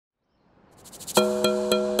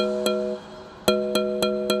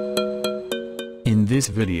this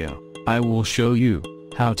video, I will show you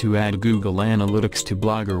how to add Google Analytics to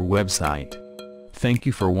Blogger website. Thank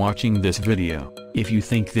you for watching this video. If you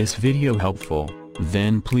think this video helpful,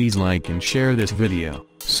 then please like and share this video.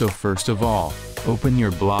 So first of all, open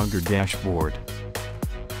your Blogger dashboard.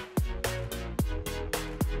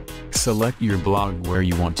 Select your blog where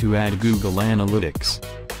you want to add Google Analytics.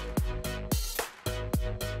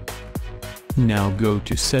 Now go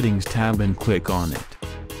to Settings tab and click on it.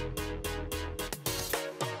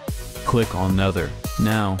 Click on Other.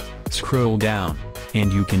 Now, scroll down,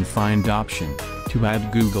 and you can find option to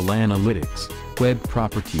add Google Analytics Web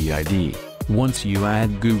Property ID. Once you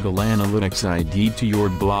add Google Analytics ID to your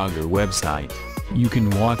Blogger website, you can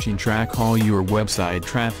watch and track all your website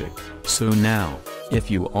traffic. So now,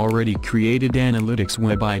 if you already created Analytics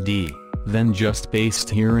Web ID, then just paste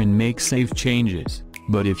here and make save changes.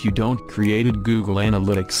 But if you don't created Google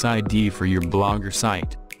Analytics ID for your Blogger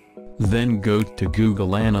site, then go to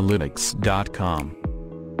googleanalytics.com.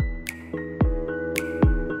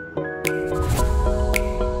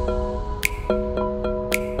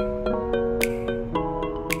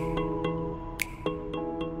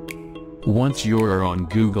 Once you are on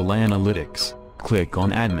Google Analytics, click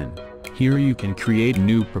on Admin. Here you can create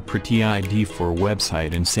new property ID for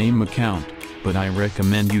website and same account, but I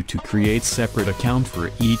recommend you to create separate account for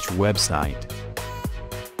each website.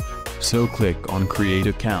 So click on Create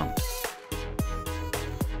Account.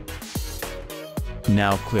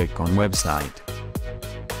 Now click on Website.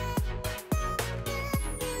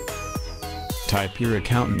 Type your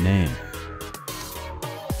account name.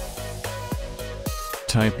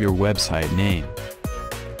 Type your website name.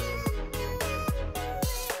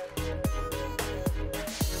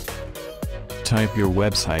 Type your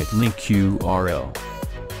website link URL.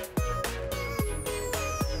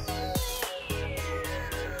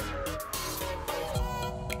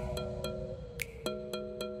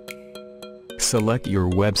 Select your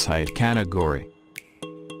website category.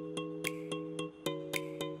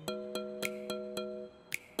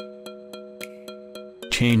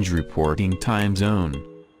 Change reporting time zone,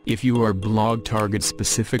 if you are blog target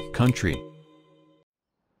specific country.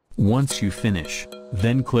 Once you finish,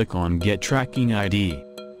 then click on Get Tracking ID.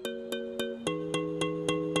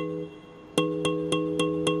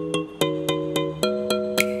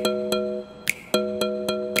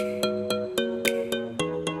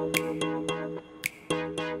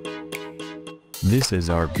 This is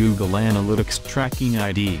our Google Analytics tracking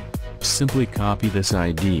ID. Simply copy this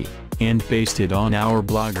ID and paste it on our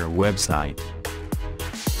Blogger website.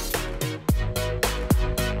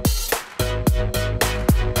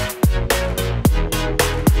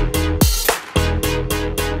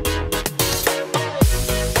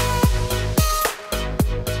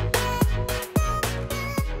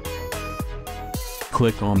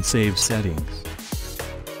 Click on Save Settings.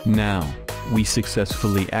 Now, we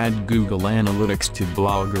successfully add Google Analytics to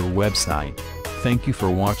Blogger website. Thank you for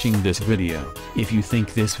watching this video. If you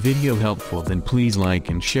think this video helpful, then please like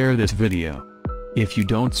and share this video. If you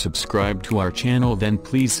don't subscribe to our channel, then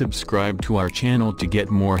please subscribe to our channel to get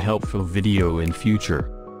more helpful video in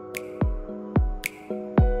future.